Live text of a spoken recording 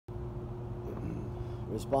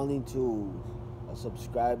responding to a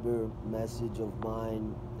subscriber message of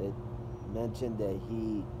mine that mentioned that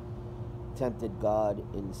he tempted God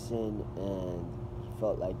in sin and he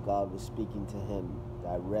felt like God was speaking to him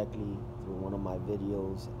directly through one of my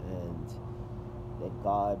videos, and that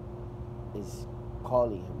God is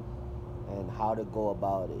calling him and how to go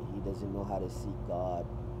about it. He doesn't know how to seek God,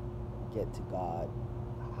 get to God.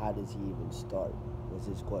 How does he even start, was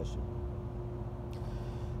his question.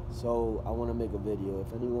 So I want to make a video.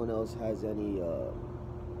 If anyone else has any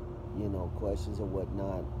questions or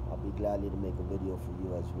whatnot, I'll be gladly to make a video for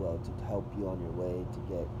you as well to help you on your way to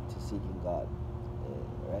get to seeking God.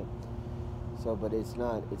 Right? So, but it's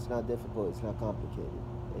not difficult, it's not complicated.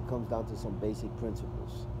 It comes down to some basic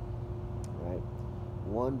principles. Right?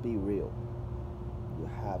 One, be real. You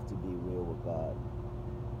have to be real with God.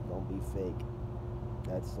 Don't be fake.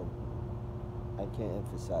 I can't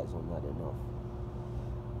emphasize on that enough.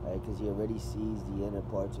 Right? Because he already sees the inner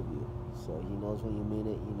parts of you. So he knows when you mean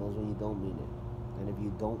it, he knows when you don't mean it. And if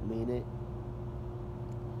you don't mean it,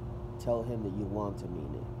 tell him that you want to mean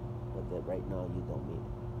it, but that right now you don't mean it.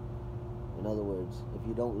 In other words, if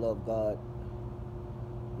you don't love God,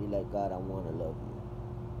 be like, God, I want to love you.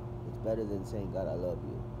 It's better than saying, God, I love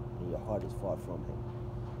you, and your heart is far from him.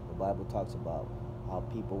 The Bible talks about how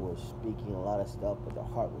people were speaking a lot of stuff, but their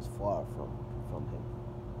heart was far from him.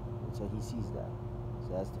 And so he sees that.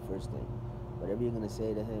 So that's the first thing. Whatever you're going to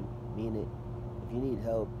say to him, mean it. If you need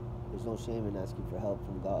help, there's no shame in asking for help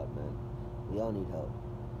from God, man. We all need help.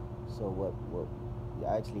 So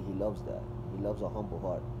actually, he loves that. He loves a humble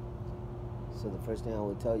heart. So the first thing I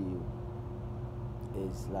would tell you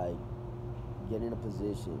is, like, get in a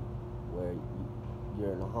position where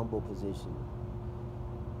you're in a humble position.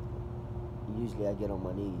 Usually I get on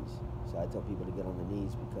my knees. So I tell people to get on their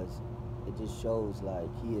knees because it just shows like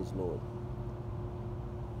he is Lord.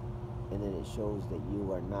 And then it shows that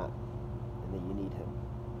you are not, and that you need him.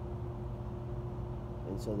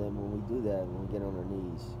 And so then when we do that, when we get on our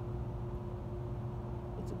knees,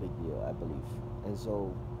 it's a big deal, I believe. And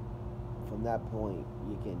so from that point,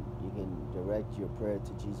 you can direct your prayer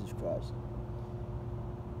to Jesus Christ.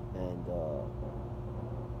 And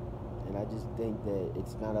I just think that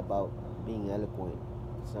it's not about being eloquent.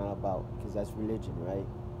 It's not about, because that's religion, right?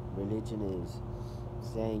 Religion is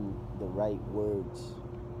saying the right words,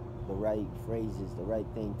 the right phrases, the right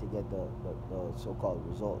thing to get the so-called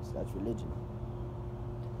results. That's religion.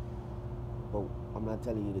 But I'm not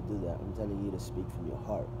telling you to do that. I'm telling you to speak from your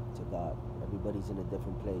heart to God. Everybody's in a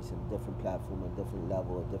different place, in a different platform, a different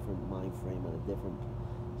level, a different mind frame, and a different.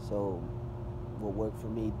 So what worked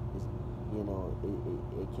for me is,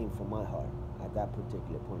 it came from my heart at that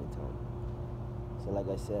particular point in time. So like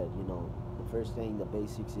I said, the first thing, the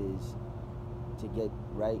basics is to get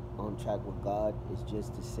right on track with God is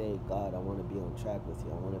just to say, God, I want to be on track with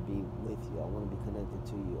you. I want to be with you. I want to be connected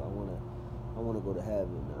to you. I want to go to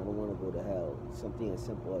heaven. I don't want to go to hell. Something as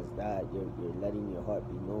simple as that. You're letting your heart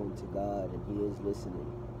be known to God, and he is listening.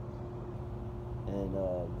 And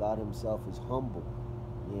God himself is humble.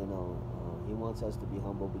 He wants us to be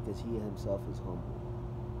humble because he himself is humble.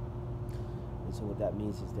 And so what that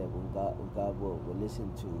means is that when God will listen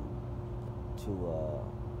to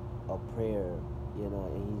a prayer,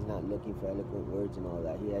 and he's not looking for eloquent words and all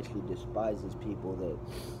that. He actually despises people that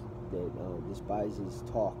despises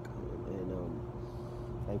talk. And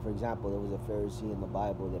like for example, there was a Pharisee in the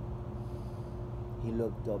Bible that he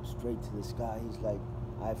looked up straight to the sky. He's like,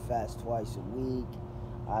 I fast twice a week.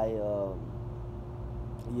 I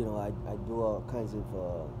do all kinds of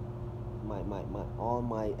all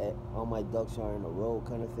my ducks are in a row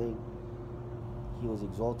kind of thing. He was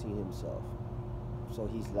exalting himself. So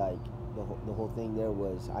he's like, the whole thing there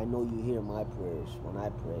was, I know you hear my prayers when I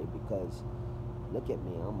pray because look at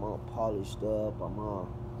me, I'm all polished up,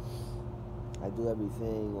 I do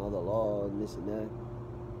everything, all the law and this and that.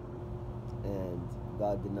 And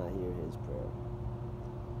God did not hear his prayer.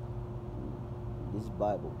 This is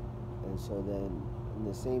Bible. And so then in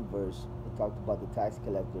the same verse, it talked about the tax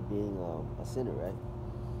collector being a sinner, right?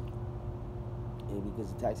 And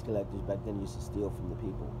because the tax collectors back then used to steal from the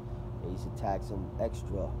people. They used to tax them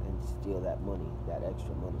extra and steal that money, that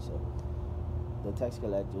extra money. So the tax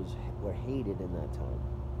collectors were hated in that time.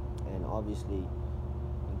 And obviously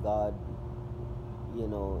God,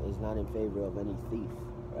 is not in favor of any thief,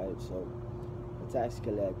 right? So the tax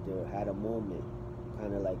collector had a moment,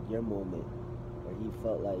 kind of like your moment, where he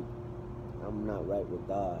felt like, I'm not right with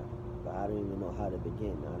God, but I don't even know how to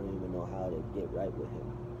begin. I don't even know how to get right with him.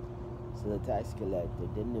 So the tax collector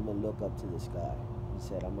didn't even look up to the sky. He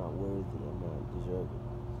said, I'm not worthy, I'm not deserving.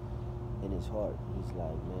 In his heart, he's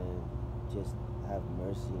like, man, just have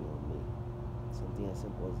mercy on me. Something as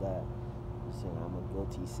simple as that. You're saying, I'm a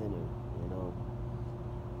guilty sinner,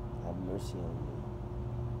 have mercy on me.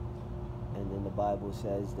 And then the Bible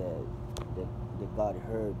says that God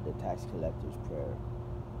heard the tax collector's prayer,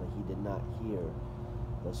 but he did not hear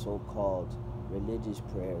the so-called religious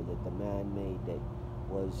prayer that the man made that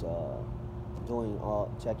was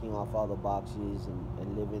checking off all the boxes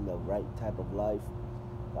and living the right type of life.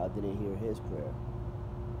 God didn't hear his prayer.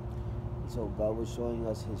 And so God was showing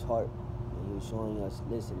us his heart, and he was showing us,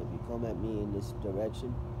 listen, if you come at me in this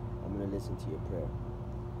direction, I'm going to listen to your prayer.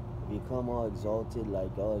 If you come all exalted,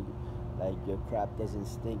 like your crap doesn't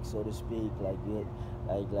stink, so to speak,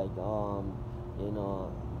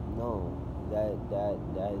 no,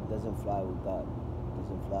 that doesn't fly with God. It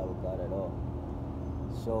doesn't fly with God at all.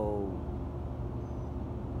 So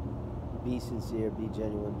be sincere, be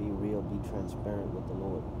genuine, be real, be transparent with the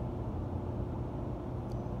Lord.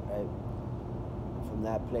 Right? And from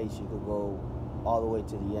that place, you could go all the way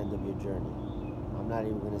to the end of your journey. I'm not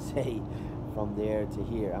even going to say from there to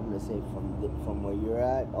here. I'm going to say from where you're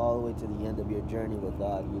at all the way to the end of your journey with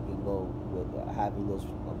God. You can go with having those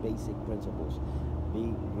basic principles.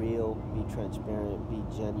 Be real, be transparent, be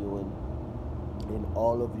genuine in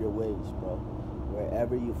all of your ways, bro.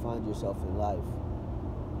 Wherever you find yourself in life,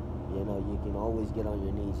 you can always get on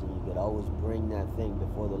your knees and you can always bring that thing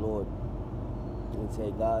before the Lord and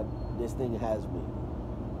say, God, this thing has me.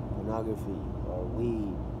 Pornography or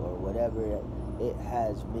weed or whatever, it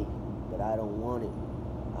has me, but I don't want it.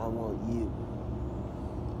 I want you.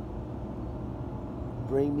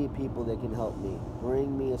 Bring me people that can help me.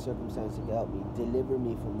 Bring me a circumstance that can help me. Deliver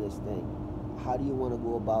me from this thing. How do you want to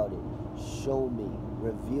go about it? Show me.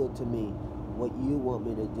 Reveal to me what you want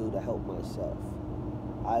me to do to help myself.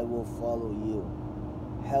 I will follow you.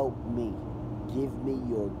 Help me. Give me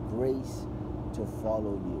your grace to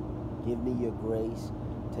follow you. Give me your grace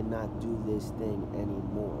to not do this thing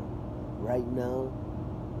anymore. Right now,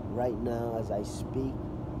 as I speak,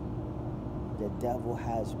 the devil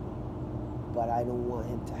has me, but I don't want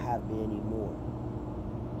him to have me anymore.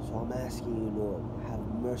 So I'm asking you, Lord, have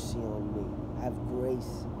mercy on me. Have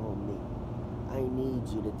grace on me. I need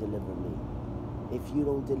you to deliver me. If you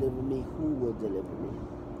don't deliver me, who will deliver me?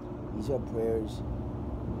 These are prayers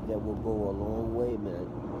that will go a long way, man.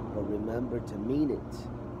 But remember to mean it.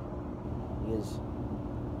 Because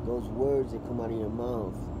those words that come out of your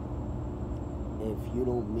mouth, if you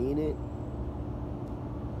don't mean it,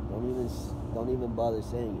 don't even bother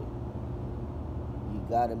saying it. You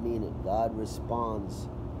gotta mean it. God responds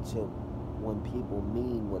to when people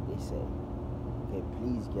mean what they say. Okay,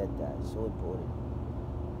 please get that. It's so important.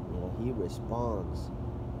 He responds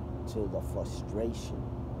to the frustration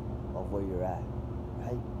of where you're at,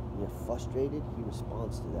 right? You're frustrated, he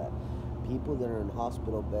responds to that. People that are in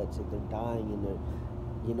hospital beds, that they're dying and they're,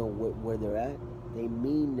 where they're at, they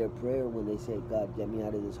mean their prayer when they say, God, get me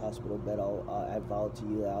out of this hospital bed. I vow to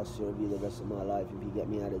you that I'll serve you the rest of my life if you get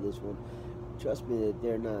me out of this one. Trust me that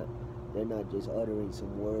they're not just uttering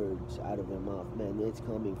some words out of their mouth. Man, it's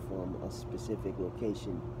coming from a specific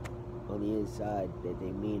location on the inside that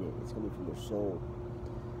they mean it. It's coming from their soul.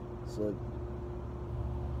 So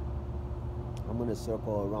I'm going to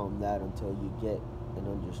circle around that until you get and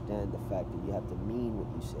understand the fact that you have to mean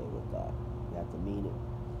what you say with God. You have to mean it.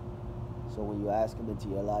 So when you ask him into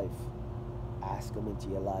your life, ask him into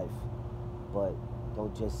your life. But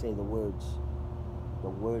don't just say the words. The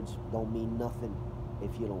words don't mean nothing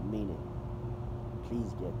if you don't mean it.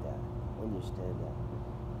 Please get that. Understand that.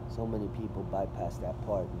 So many people bypass that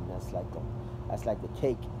part, and that's like the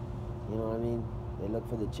cake. You know what I mean? They look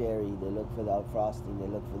for the cherry, they look for the frosting, they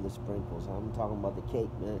look for the sprinkles. I'm talking about the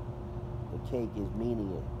cake, man. The cake is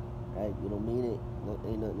meaning it, right? You don't mean it,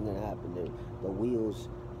 ain't nothing gonna happen. The wheels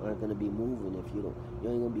aren't gonna be moving if you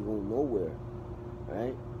ain't gonna be going nowhere,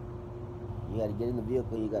 right? You gotta get in the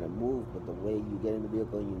vehicle, you gotta move, but the way you get in the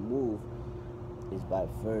vehicle and you move is by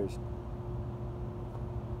first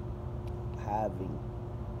having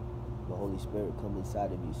the Holy Spirit come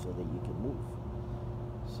inside of you so that you can move.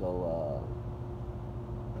 So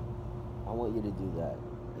I want you to do that,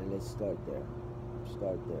 and let's start there.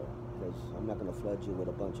 Because I'm not going to flood you with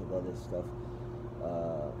a bunch of other stuff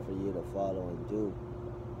for you to follow and do.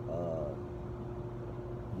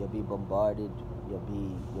 You'll be bombarded.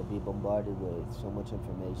 You'll be bombarded with so much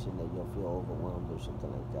information that you'll feel overwhelmed or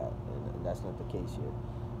something like that. And that's not the case here,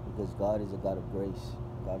 because God is a God of grace.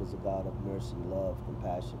 God is a God of mercy, love,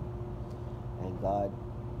 compassion, and God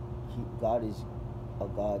is a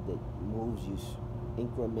God that moves you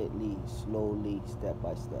incrementally, slowly, step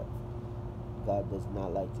by step. God does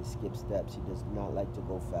not like to skip steps. He does not like to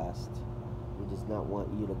go fast. He does not want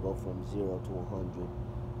you to go from 0 to 100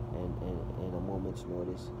 in a much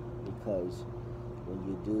notice, because when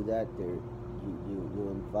you do that, you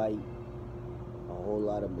invite a whole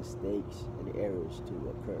lot of mistakes and errors to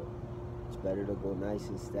occur. It's better to go nice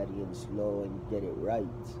and steady and slow and get it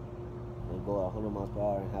right than go 100 miles per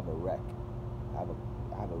hour and have a wreck. Have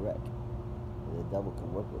a wreck. And the devil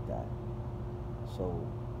can work with that. So,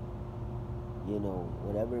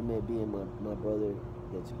 whatever it may be, my brother,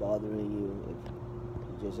 that's bothering you, if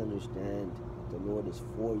you just understand the Lord is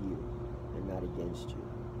for you and not against you.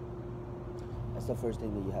 That's the first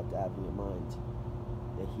thing that you have to have in your mind.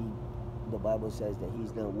 That the Bible says that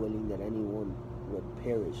he's not willing that anyone would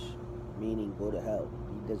perish, meaning go to hell.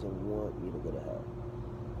 He doesn't want you to go to hell.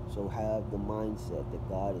 So have the mindset that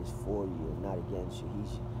God is for you and not against you.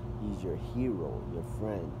 He's your hero, your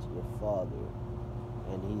friend, your father.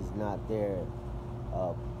 And he's not there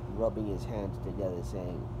rubbing his hands together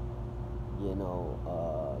saying,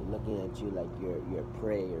 looking at you like you're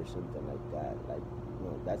prey or something like that. Like,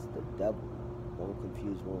 that's the devil. Don't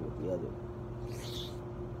confuse one with the other.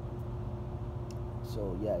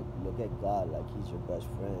 So yeah, look at God like he's your best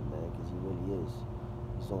friend, man, because he really is.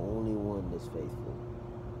 He's the only one that's faithful,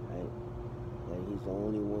 right? And he's the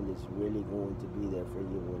only one that's really going to be there for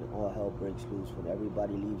you when all hell breaks loose, when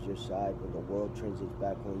everybody leaves your side, when the world turns its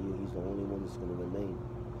back on you. He's the only one that's going to remain.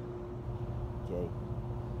 Okay?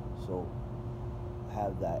 So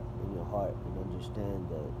have that in your heart and understand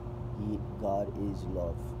that God is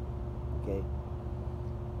love. Okay?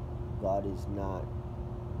 God is not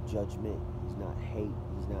judgment. He's not hate.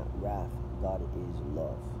 He's not wrath. God is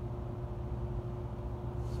love.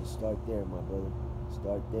 So start there, my brother.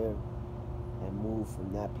 Start there and move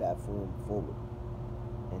from that platform forward.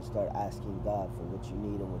 And start asking God for what you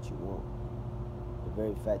need and what you want. The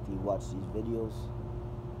very fact that you watch these videos,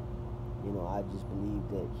 I just believe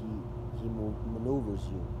that he maneuvers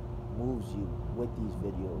you, moves you with these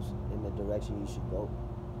videos in the direction you should go.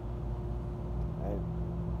 Right?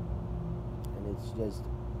 And it's just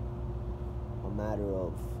a matter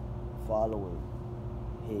of following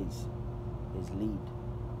his lead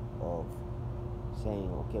of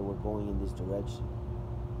saying, okay, we're going in this direction.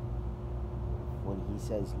 When he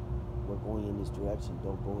says we're going in this direction,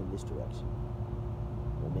 don't go in this direction.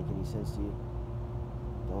 Does that make any sense to you?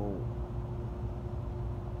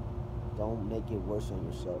 Don't make it worse on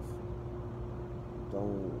yourself.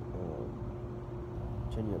 Don't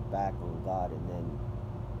turn your back on God and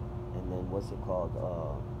then what's it called?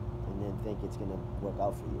 And then think it's gonna work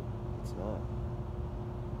out for you. It's not.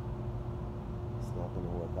 It's not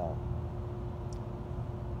gonna work out.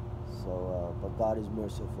 So, but God is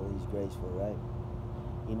merciful. He's graceful, right?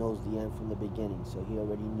 He knows the end from the beginning. So he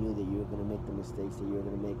already knew that you were gonna make the mistakes that you were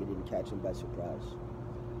gonna make. It didn't catch him by surprise,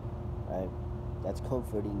 right? That's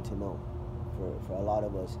comforting to know for a lot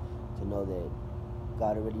of us to know that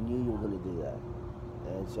God already knew you were gonna do that.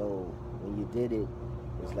 And so when you did it,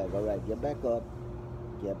 it's like, all right, get back up,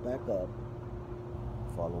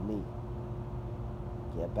 follow me.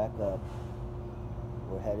 Get back up.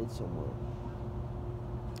 We're headed somewhere,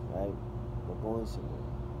 right? We're going somewhere,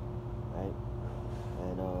 right?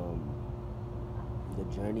 And the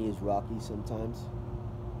journey is rocky sometimes.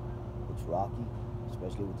 It's rocky,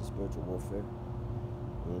 especially with the spiritual warfare,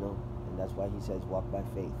 and that's why he says walk by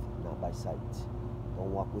faith, not by sight.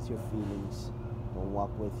 Don't walk with your feelings. Don't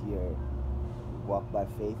walk by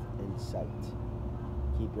faith and sight.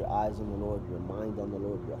 Keep your eyes on the Lord, your mind on the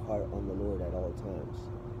Lord, your heart on the Lord at all times,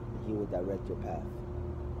 and he will direct your path,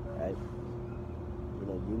 right?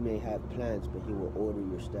 You may have plans, but he will order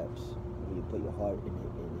your steps when you put your heart in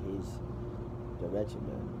his direction,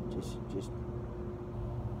 man. Just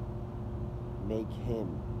make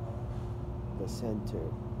him the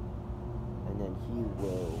center, and then he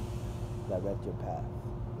will direct your path,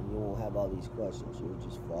 and you won't have all these questions. You'll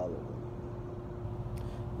just follow him.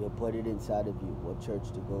 He'll put it inside of you what church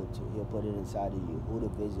to go to. He'll put it inside of you who to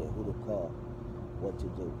visit, who to call, what to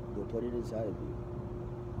do. He'll put it inside of you.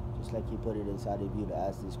 Just like he put it inside of you to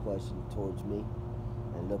ask this question towards me,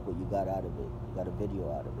 and look what you got out of it. You got a video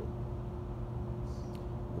out of it.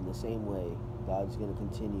 In the same way, God's going to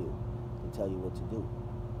continue to tell you what to do.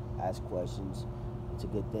 Ask questions. It's a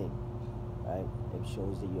good thing, right? It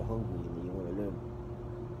shows that you're hungry and that you want to learn.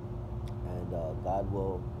 And God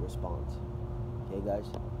will respond. Okay, guys?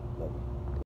 Love you.